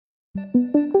You're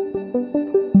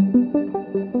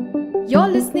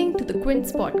listening to the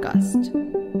Quince podcast.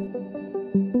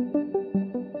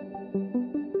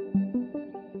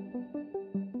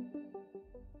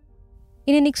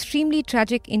 In an extremely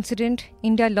tragic incident,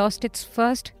 India lost its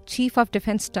first Chief of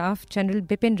Defence Staff, General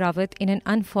Bipin Rawat, in an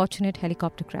unfortunate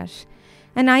helicopter crash.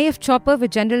 An IF chopper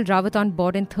with General Rawat on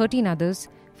board and 13 others,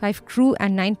 5 crew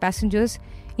and 9 passengers,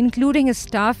 including his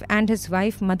staff and his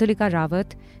wife Madhulika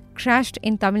Rawat, crashed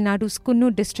in Tamil Nadu's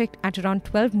Kunnu district at around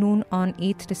 12 noon on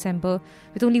 8th December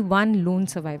with only one lone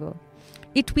survivor.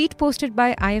 A tweet posted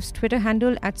by IF's Twitter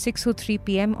handle at 6:03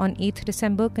 p.m. on 8th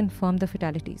December confirmed the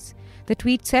fatalities. The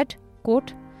tweet said,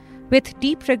 quote, "With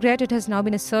deep regret, it has now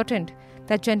been ascertained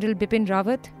that General Bipin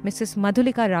Rawat, Mrs.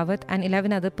 Madhulika Rawat and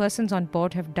 11 other persons on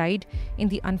board have died in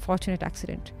the unfortunate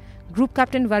accident. Group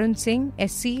Captain Varun Singh,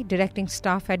 SC, directing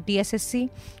staff at DSSC,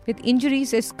 with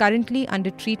injuries is currently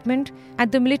under treatment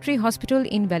at the military hospital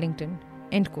in Wellington."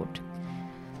 End quote.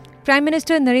 Prime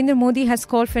Minister Narendra Modi has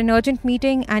called for an urgent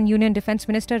meeting and Union Defence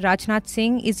Minister Rajnath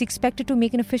Singh is expected to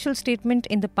make an official statement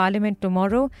in the Parliament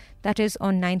tomorrow, that is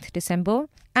on 9th December.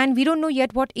 And we don't know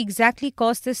yet what exactly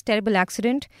caused this terrible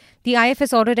accident. The IF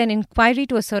has ordered an inquiry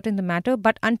to ascertain the matter,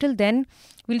 but until then,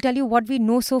 we'll tell you what we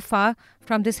know so far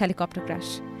from this helicopter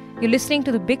crash. You're listening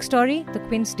to The Big Story, the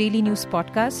Quince Daily News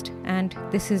podcast, and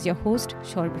this is your host,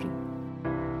 Shorbari.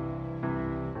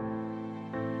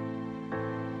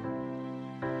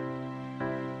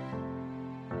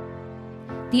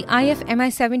 The IF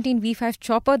Mi-17 V5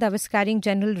 chopper that was carrying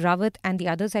General Rawat and the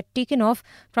others had taken off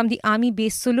from the army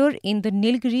base Sulur in the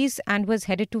Nilgiris and was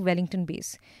headed to Wellington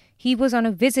base. He was on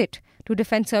a visit to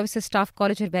Defence Services Staff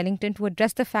College at Wellington to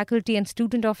address the faculty and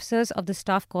student officers of the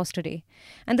staff course today.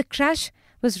 And the crash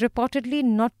was reportedly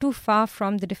not too far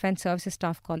from the Defence Services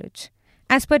Staff College.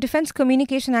 As per Defence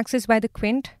Communication access by the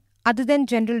Quint, other than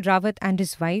General Rawat and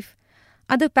his wife,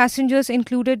 other passengers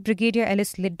included Brigadier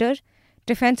Ellis Lidder,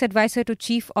 Defence Advisor to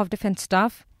Chief of Defence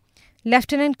Staff,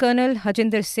 Lieutenant Colonel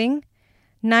Hajinder Singh,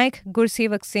 Naik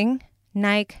Gursevak Singh,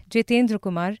 Naik Jitendra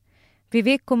Kumar,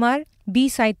 Vivek Kumar, B.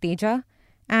 Sai Teja,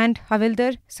 and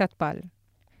Havildar Satpal.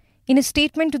 In a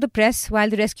statement to the press while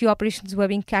the rescue operations were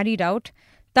being carried out,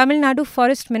 Tamil Nadu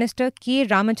Forest Minister K.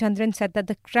 Ramachandran said that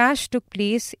the crash took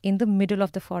place in the middle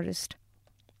of the forest.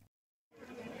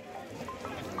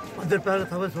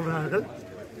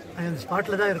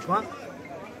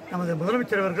 நமது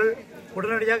முதலமைச்சர் அவர்கள்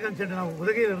உடனடியாக சென்று நாம்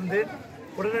உதகையிலிருந்து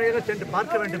உடனடியாக சென்று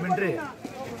பார்க்க வேண்டும் என்று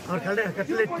அவர்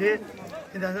கட்டளையிட்டு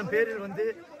இந்த அதன் பேரில் வந்து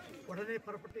உடனே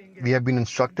புறப்பட்டு இங்கே We have been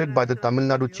instructed by the Tamil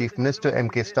Nadu Chief Minister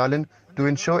M.K. Stalin to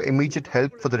ensure immediate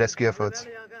help for the rescue efforts.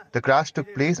 The crash took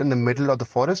place in the middle of the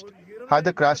forest. Had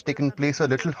the crash taken place a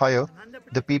little higher,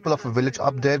 the people of a village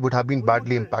up there would have been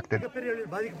badly impacted.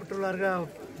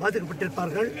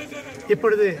 பாதிக்கப்பட்டிருப்பார்கள்.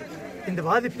 இப்பொழுது இந்த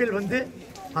பாதிப்பில் வந்து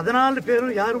 14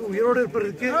 பேரும் யாரும் உயிரோடு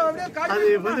இருப்பதற்கு அது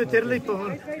வந்து தெரியல. இப்போ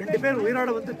 2 பேர் உயிரோட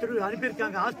வந்து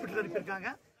அனுப்பியிருக்காங்க, ஹாஸ்பிட்டல் அனுப்பியிருக்காங்க.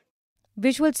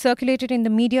 Visuals circulated in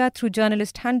the media through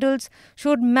journalist handles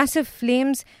showed massive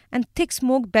flames and thick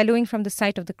smoke bellowing from the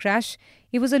site of the crash.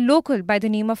 It was a local by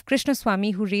the name of Krishna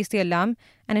Swamy who raised the alarm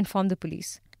and informed the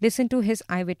police. Listen to his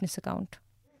eyewitness account.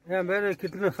 என் பேர்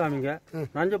கிருஷ்ணசாமிங்க.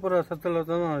 நஞ்சப்புற சத்தில்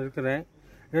தான் இருக்கிறேன்.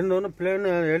 இருந்தோன்னு plane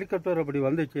helicopter அப்படி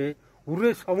வந்துச்சு.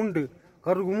 ஒரே sound,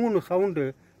 கருகுமுன்னு sound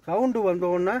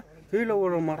வந்தோடனே கீழே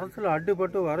ஒரு மரத்தில்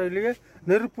அடிபட்டு வரையிலேயே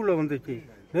நெருப்புல வந்துச்சு.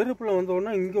 நெருப்புல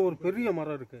வந்தோடனே இங்கே ஒரு பெரிய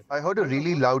மரம் இருக்கு. I heard a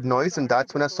really loud noise and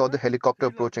that's when I saw the helicopter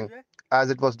approaching. As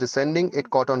it was descending, it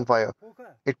caught on fire.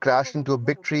 It crashed into a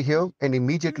big tree here and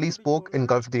immediately smoke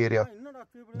engulfed the area.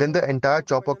 Then the entire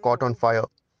chopper caught on fire.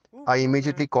 I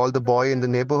immediately called the boy in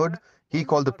the neighborhood. He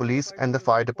called the police and the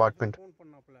fire department.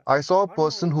 I saw a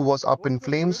person who was up in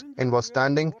flames and was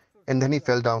standing, and then he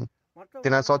fell down.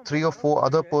 Then I saw 3 or 4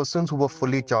 other persons who were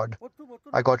fully charred.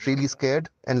 I got really scared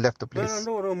and left the place.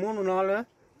 ஒரு 3-4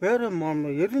 பேர்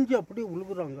எரிஞ்சு அப்படி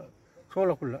உழுகுறாங்க.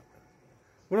 சோளக்குள்ள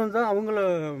விழுந்தா அவங்கள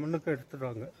முன்னுக்கு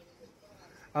எடுத்துடுறாங்க.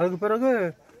 அதுக்கு பிறகு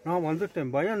நான்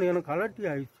வந்துட்டேன். பயம் எனக்கு அலட்டி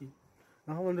ஆயிடுச்சு.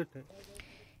 நான் வந்துட்டேன்.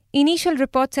 Initial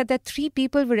reports said that 3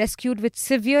 people were rescued with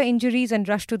severe injuries and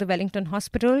rushed to the Wellington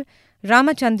hospital.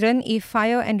 Ramachandran, a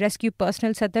fire and rescue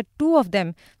personnel, said that 2 of them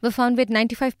were found with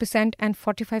 95% and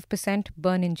 45%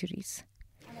 burn injuries.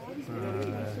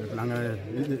 நாங்கள்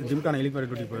gymkhana helicopter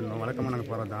duty போயிருந்தோம். வழக்கமாக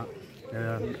நாங்கள் போகிறது தான்.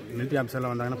 Military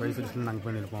ஆஃபீஸர்லாம் வந்தாங்கன்னா பைசா station நாங்கள்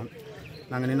பண்ணியிருப்போம்.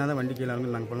 நாங்கள் நின்னா தான் வண்டி கீழே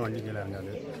இருந்து நாங்கள் போனோம். வண்டி கீழே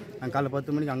இறங்காது. நாங்கள் காலைல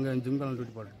 10 மணிக்கு அங்கே ஜிம்கான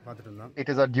டியூட்டி பார்த்துட்டு இருந்தோம். It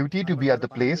is our duty to be at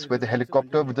the place where the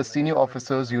helicopter with the senior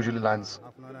officers usually lands.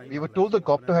 We were told the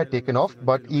copter had taken off,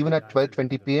 but even at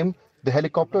 12:20 p.m., the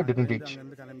helicopter didn't reach.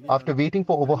 After waiting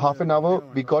for over half an hour,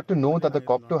 we got to know that the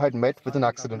copter had met with an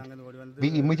accident. We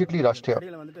immediately rushed here.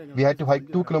 We had to hike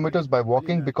 2 kilometers by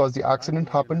walking because the accident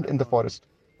happened in the forest.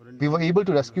 We were able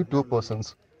to rescue 2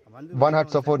 persons. One had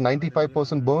suffered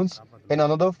 95% burns and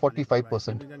another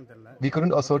 45%. We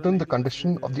couldn't ascertain the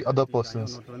condition of the other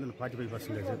persons.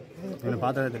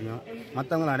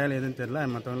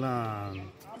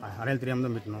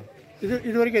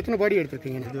 இது வரைக்கும் எத்தனை பாடி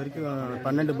எடுத்துருக்கீங்க? இது வரைக்கும்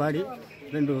 12 பாடி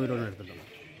 2 உயிரோடு எடுத்துட்டோம்.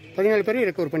 14 பேர்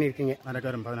recover பண்ணியிருக்கீங்க.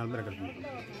 14 பேர் ரெக்கவர்.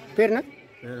 பேர் என்ன?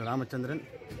 Ramachandran.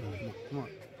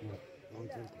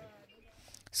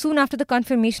 Soon after the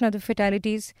confirmation of the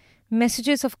fatalities,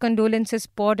 messages of condolences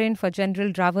poured in for General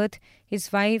Rawat, his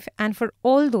wife, and for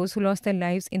all those who lost their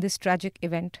lives in this tragic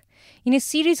event. In a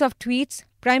series of tweets,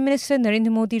 Prime Minister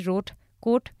Narendra Modi wrote,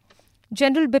 quote,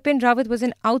 General Bipin Rawat was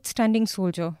an outstanding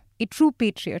soldier, a true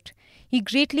patriot. He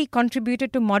greatly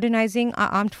contributed to modernizing our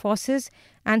armed forces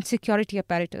and security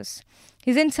apparatus.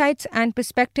 His insights and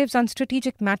perspectives on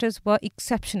strategic matters were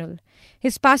exceptional.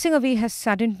 His passing away has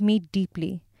saddened me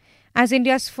deeply. As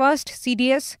India's first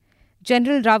CDS,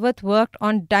 General Rawat worked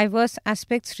on diverse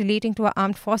aspects relating to our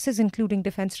armed forces, including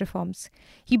defense reforms.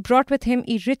 He brought with him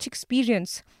a rich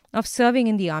experience of serving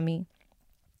in the army.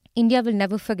 India will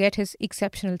never forget his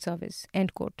exceptional service.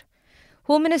 End quote.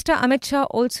 Home Minister Amit Shah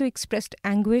also expressed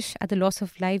anguish at the loss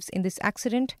of lives in this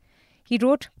accident. He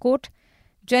wrote, quote,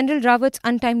 General Rawat's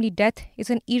untimely death is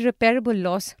an irreparable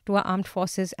loss to our armed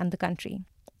forces and the country.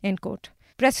 End quote.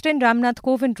 President Ramnath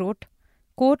Kovind wrote,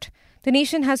 quote, the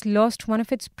nation has lost one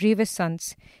of its bravest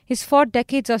sons. His 4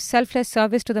 decades of selfless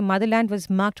service to the motherland was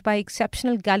marked by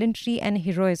exceptional gallantry and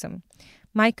heroism.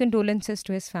 My condolences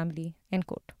to his family. End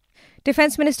quote.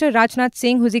 Defence Minister Rajnath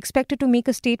Singh, who is expected to make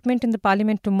a statement in the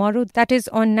Parliament tomorrow, that is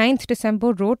on 9th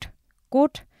December, wrote,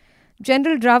 quote,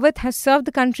 General Rawat has served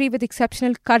the country with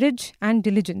exceptional courage and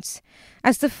diligence.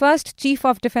 As the first Chief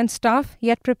of Defence Staff, he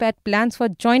had prepared plans for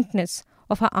jointness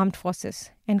of our armed forces.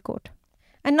 End quote.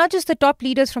 And not just the top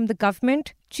leaders from the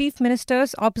government, chief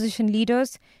ministers, opposition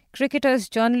leaders, cricketers,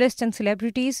 journalists and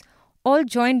celebrities all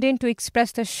joined in to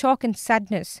express their shock and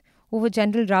sadness over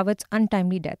General Rawat's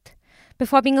untimely death.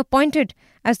 Before being appointed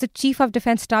as the Chief of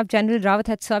Defence Staff, General Rawat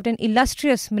had served an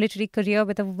illustrious military career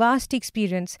with a vast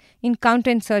experience in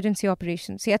counterinsurgency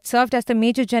operations. He had served as the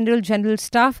Major General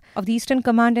Staff of the Eastern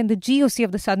Command and the GOC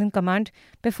of the Southern Command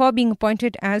before being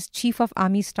appointed as Chief of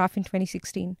Army Staff in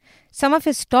 2016. Some of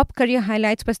his top career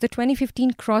highlights was the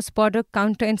 2015 cross-border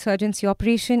counterinsurgency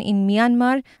operation in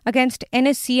Myanmar against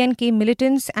NSCNK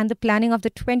militants and the planning of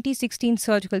the 2016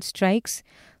 surgical strikes.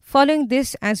 Following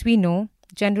this, as we know,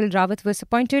 General Rawat was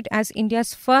appointed as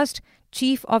India's first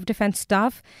Chief of Defence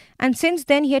Staff, and since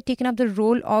then he had taken up the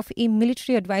role of a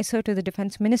military advisor to the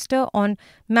Defence Minister on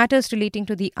matters relating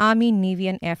to the Army, Navy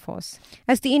and Air Force.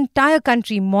 As the entire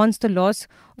country mourns the loss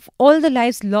of all the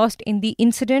lives lost in the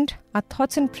incident, our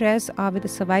thoughts and prayers are with the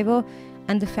survivor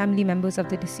and the family members of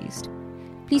the deceased.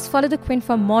 Please follow The Quint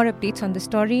for more updates on the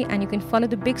story, and you can follow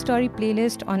the Big Story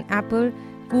playlist on Apple,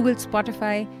 Google,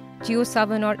 Spotify,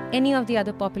 JioSaavn or any of the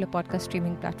other popular podcast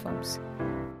streaming platforms.